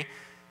military,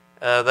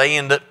 they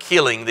end up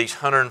killing these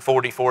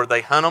 144.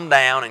 They hunt them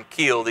down and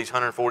kill these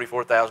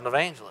 144,000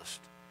 evangelists.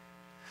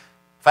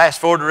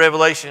 Fast forward to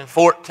Revelation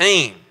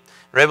 14.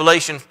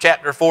 Revelation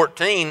chapter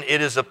 14,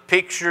 it is a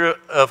picture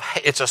of,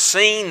 it's a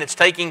scene that's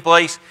taking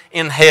place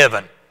in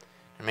heaven.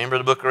 Remember,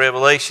 the book of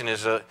Revelation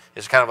is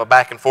kind of a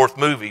back and forth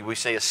movie. We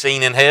see a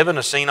scene in heaven,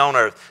 a scene on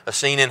earth, a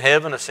scene in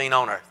heaven, a scene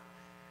on earth.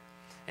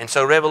 And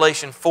so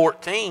Revelation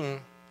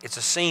 14, it's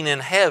a scene in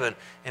heaven.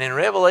 And in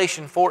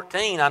Revelation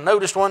 14, I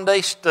noticed one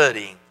day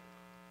studying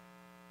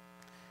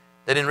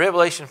that in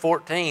Revelation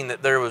 14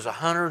 that there was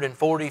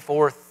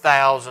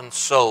 144,000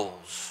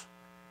 souls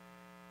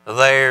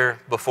there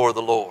before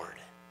the Lord.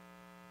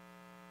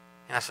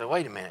 And I said,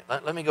 wait a minute,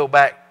 let me go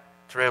back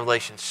to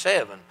Revelation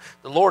 7.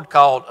 The Lord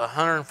called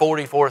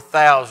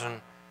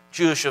 144,000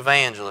 Jewish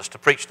evangelists to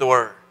preach the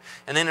Word.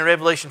 And then in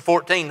Revelation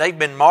 14, they've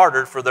been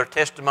martyred for their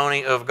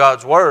testimony of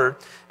God's Word.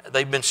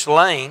 They've been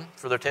slain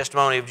for their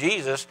testimony of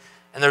Jesus.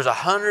 And there's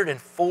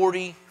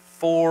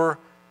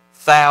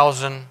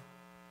 144,000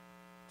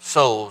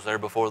 souls there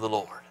before the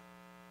Lord.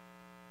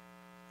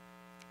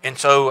 And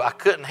so I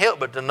couldn't help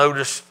but to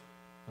notice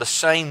the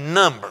same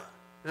number.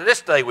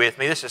 Just stay with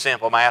me. This is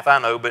simple math, I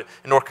know, but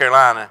in North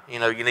Carolina, you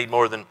know, you need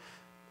more than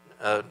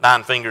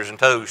 9 fingers and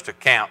toes to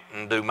count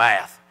and do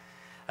math.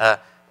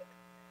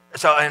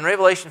 So in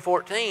Revelation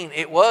 14,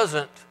 it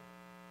wasn't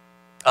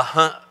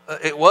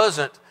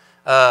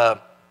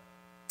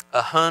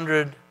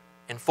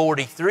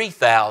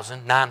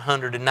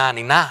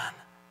 143,999.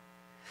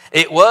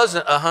 It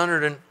wasn't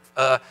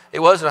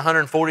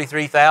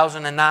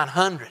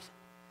 143,900.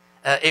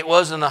 It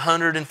wasn't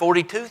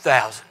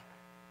 142,000.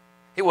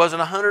 It wasn't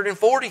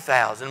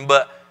 140,000.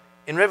 But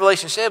in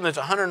Revelation 7, it's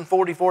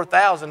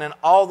 144,000, and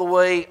all the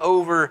way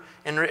over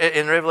in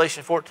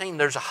Revelation 14,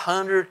 there's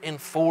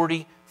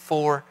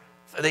 144,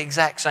 the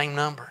exact same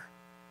number.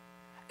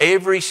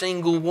 Every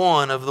single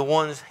one of the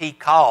ones he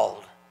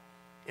called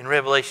in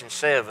Revelation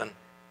 7,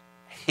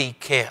 he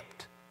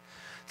kept.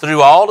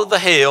 Through all of the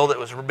hell that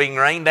was being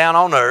rained down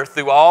on earth,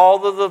 through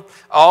all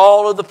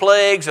of the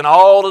plagues and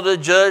all of the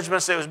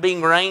judgments that was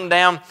being rained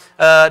down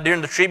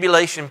during the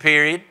tribulation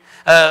period,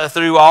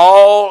 through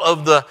all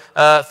of the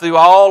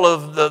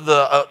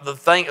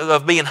thing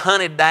of being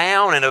hunted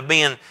down and of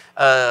being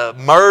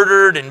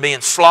murdered and being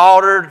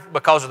slaughtered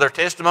because of their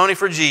testimony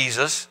for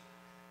Jesus,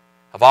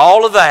 of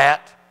all of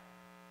that,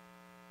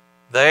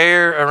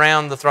 there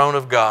around the throne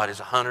of God is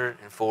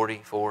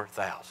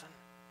 144,000.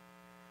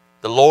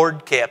 The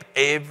Lord kept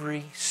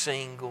every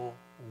single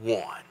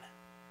one.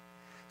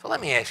 So let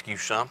me ask you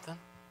something.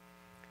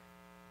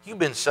 You've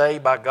been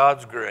saved by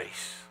God's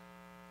grace.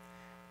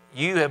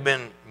 You have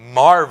been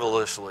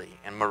marvelously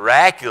and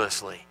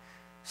miraculously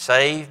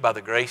saved by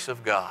the grace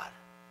of God.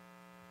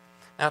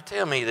 Now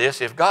tell me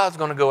this, if God's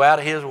going to go out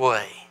of His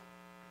way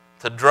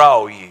to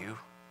draw you,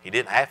 He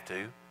didn't have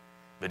to,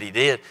 but He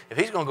did. If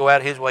He's going to go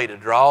out of His way to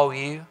draw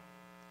you,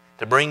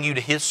 to bring you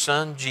to His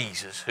Son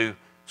Jesus, who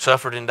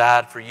suffered and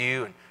died for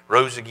you and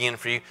rose again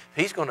for you, if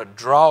He's going to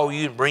draw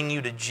you and bring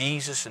you to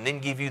Jesus and then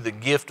give you the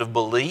gift of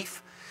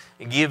belief,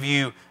 and give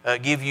you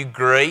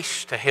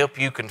grace to help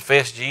you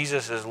confess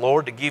Jesus as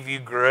Lord, to give you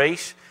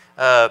grace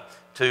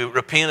to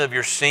repent of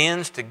your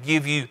sins, to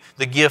give you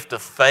the gift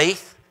of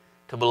faith,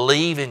 to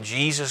believe in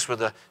Jesus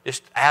with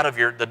just out of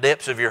the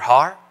depths of your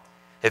heart.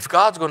 If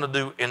God's going to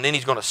do, and then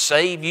He's going to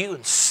save you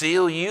and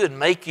seal you and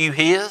make you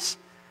His,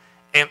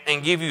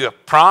 and give you a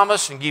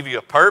promise and give you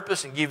a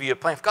purpose and give you a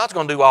plan, if God's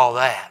going to do all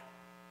that,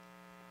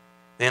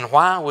 then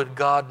why would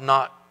God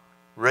not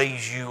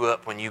raise you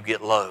up when you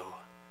get low?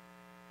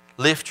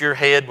 Lift your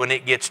head when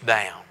it gets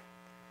down.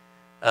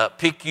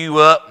 Pick you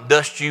up,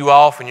 dust you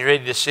off when you're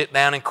ready to sit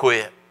down and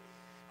quit.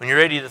 When you're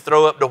ready to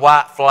throw up the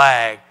white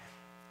flag,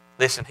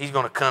 listen, He's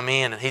going to come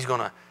in and He's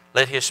going to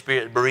let His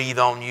Spirit breathe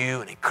on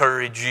you and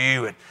encourage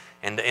you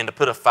and to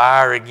put a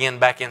fire again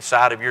back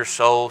inside of your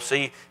soul.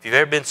 See, if you've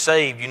ever been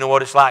saved, you know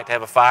what it's like to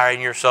have a fire in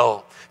your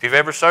soul. If you've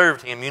ever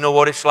served Him, you know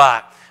what it's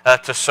like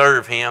to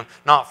serve Him,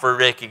 not for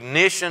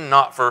recognition,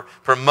 not for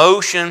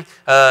promotion,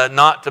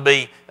 not to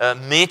be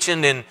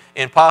mentioned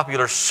in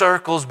popular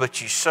circles, but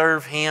you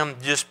serve Him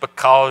just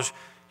because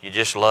you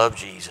just love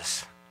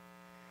Jesus.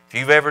 If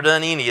you've ever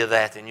done any of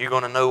that, then you're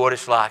going to know what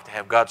it's like to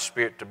have God's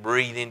Spirit to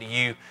breathe into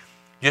you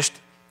just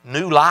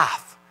new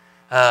life,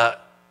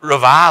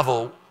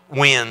 revival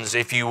winds,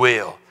 if you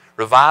will,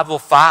 revival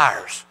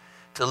fires,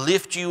 to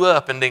lift you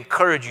up and to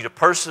encourage you to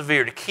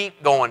persevere, to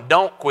keep going,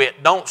 don't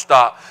quit, don't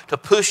stop, to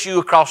push you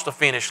across the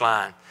finish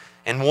line.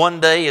 And one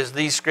day, as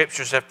these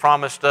scriptures have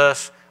promised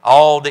us,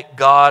 all that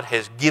God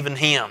has given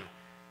Him,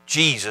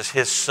 Jesus,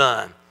 His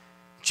Son,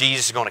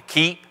 Jesus is going to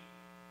keep,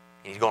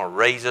 and He's going to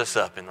raise us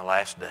up in the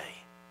last day.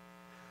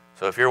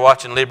 So if you're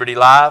watching Liberty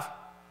Live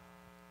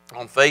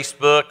on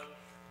Facebook,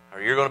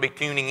 or you're going to be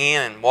tuning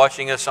in and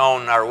watching us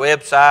on our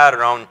website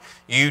or on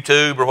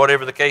YouTube or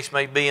whatever the case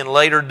may be in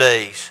later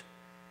days,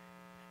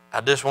 I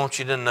just want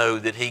you to know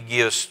that He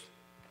gives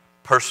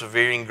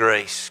persevering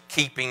grace,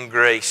 keeping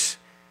grace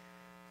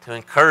to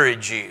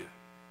encourage you.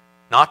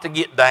 Not to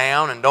get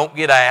down and don't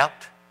get out.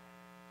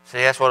 See,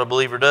 that's what a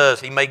believer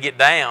does. He may get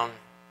down,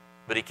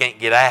 but he can't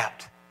get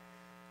out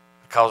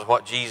because of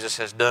what Jesus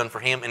has done for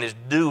him and is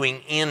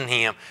doing in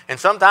him. And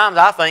sometimes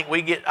I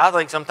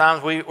think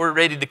sometimes we're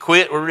ready to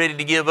quit, we're ready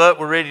to give up,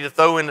 we're ready to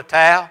throw in the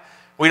towel.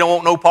 We don't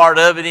want no part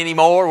of it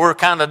anymore. We're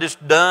kind of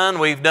just done.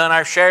 We've done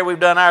our share, we've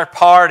done our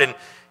part, and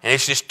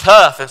it's just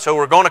tough, and so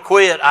we're going to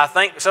quit. I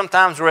think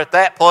sometimes we're at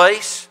that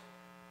place,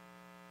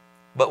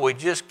 but we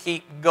just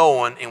keep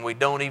going and we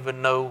don't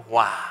even know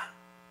why.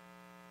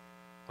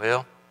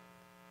 Well,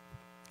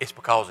 it's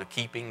because of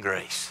keeping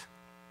grace.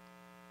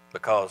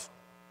 Because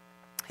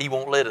He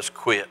won't let us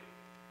quit,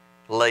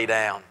 lay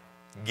down,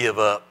 give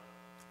up,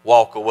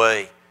 walk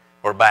away,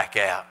 or back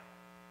out.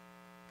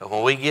 But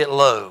when we get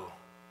low,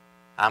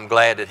 I'm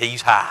glad that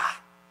He's high.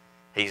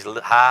 He's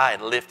high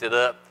and lifted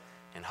up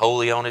and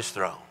holy on His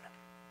throne.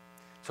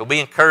 So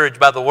be encouraged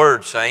by the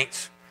Word,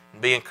 saints.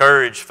 And be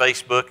encouraged,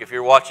 Facebook, if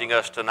you're watching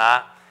us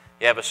tonight.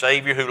 You have a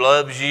Savior who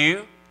loves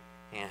you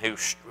and who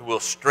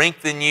will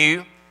strengthen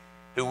you,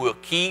 who will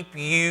keep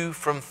you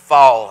from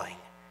falling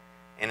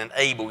and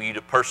enable you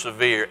to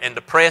persevere and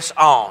to press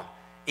on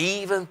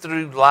even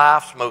through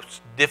life's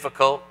most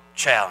difficult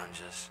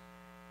challenges,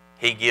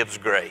 He gives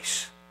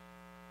grace.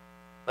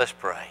 Let's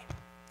pray.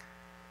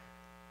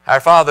 Our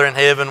Father in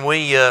heaven,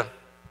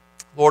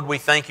 Lord, we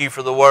thank You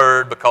for the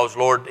Word because,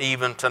 Lord,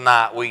 even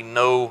tonight we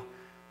know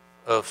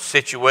of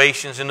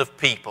situations and of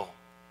people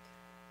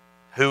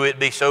who it'd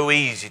be so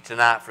easy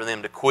tonight for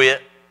them to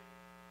quit,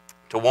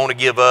 to want to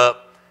give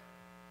up,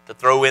 to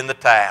throw in the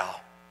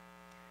towel.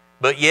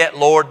 But yet,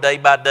 Lord, day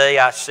by day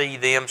I see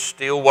them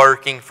still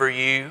working for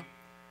You,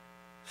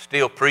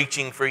 still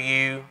preaching for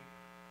You,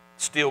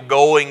 still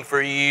going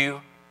for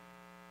You,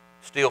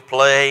 still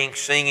playing,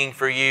 singing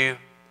for You,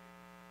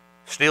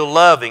 still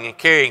loving and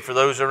caring for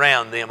those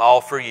around them,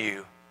 all for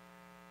You.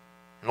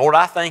 And Lord,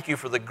 I thank You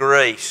for the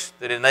grace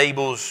that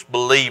enables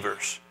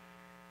believers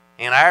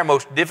in our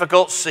most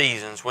difficult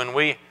seasons when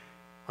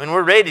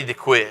we're ready to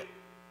quit,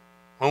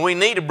 when we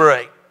need a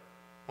break,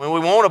 when we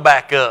want to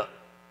back up,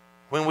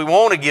 when we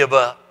want to give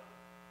up.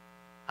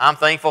 I'm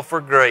thankful for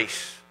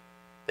grace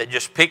that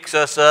just picks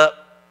us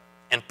up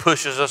and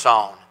pushes us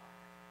on,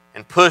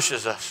 and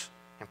pushes us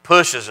and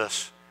pushes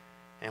us.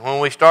 And when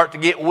we start to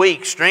get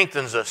weak,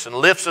 strengthens us and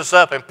lifts us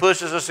up and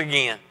pushes us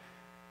again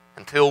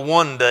until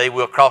one day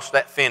we'll cross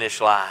that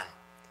finish line.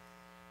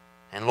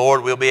 And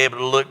Lord, we'll be able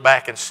to look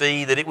back and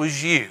see that it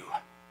was You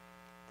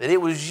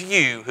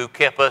who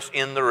kept us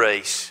in the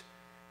race.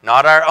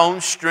 Not our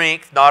own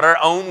strength, not our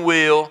own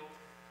will,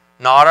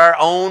 not our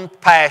own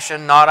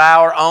passion, not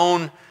our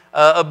own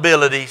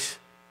abilities.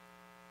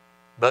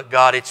 But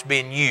God, it's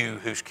been You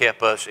who's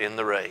kept us in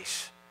the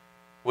race.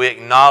 We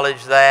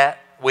acknowledge that,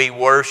 we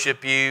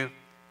worship You,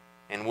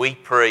 and we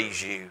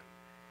praise You.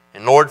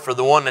 And Lord, for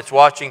the one that's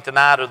watching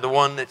tonight or the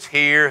one that's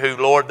here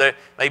who, Lord,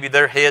 maybe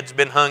their head's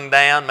been hung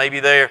down,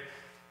 maybe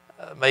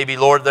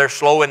Lord, they're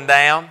slowing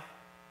down,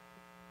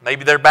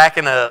 maybe they're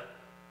backing up,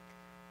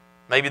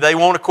 maybe they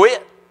want to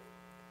quit.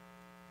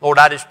 Lord,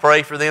 I just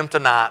pray for them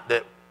tonight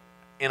that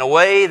in a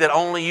way that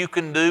only You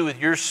can do with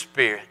Your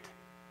Spirit,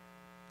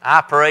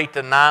 I pray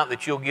tonight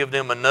that You'll give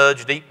them a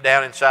nudge deep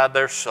down inside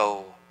their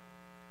soul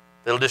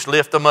that'll just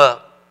lift them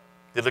up,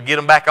 that'll get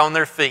them back on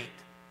their feet,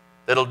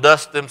 that'll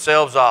dust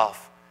themselves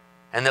off,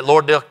 and that,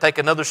 Lord, they'll take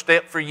another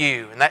step for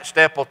You, and that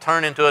step will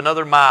turn into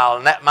another mile,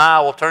 and that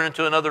mile will turn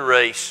into another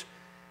race.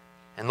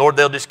 And Lord,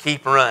 they'll just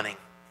keep running,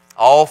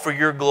 all for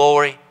Your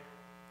glory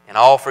and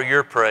all for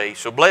Your praise.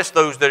 So bless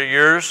those that are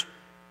Yours.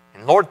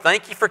 And Lord,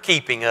 thank You for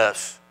keeping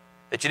us,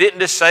 that You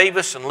didn't just save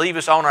us and leave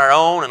us on our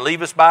own and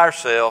leave us by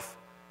ourselves.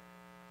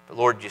 But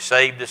Lord, You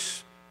saved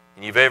us,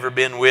 and You've ever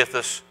been with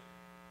us,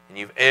 and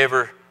You've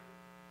ever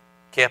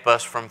kept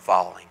us from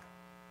falling.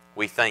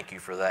 We thank You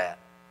for that.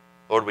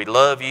 Lord, we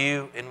love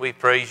You and we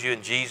praise You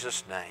in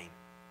Jesus' name.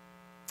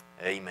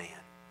 Amen.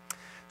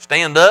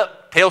 Stand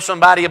up, tell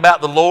somebody about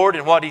the Lord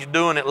and what He's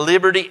doing at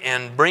Liberty,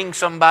 and bring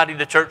somebody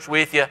to church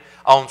with you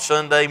on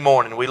Sunday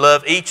morning. We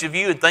love each of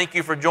you, and thank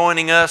you for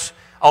joining us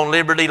on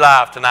Liberty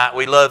Live tonight.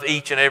 We love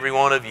each and every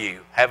one of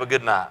you. Have a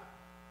good night.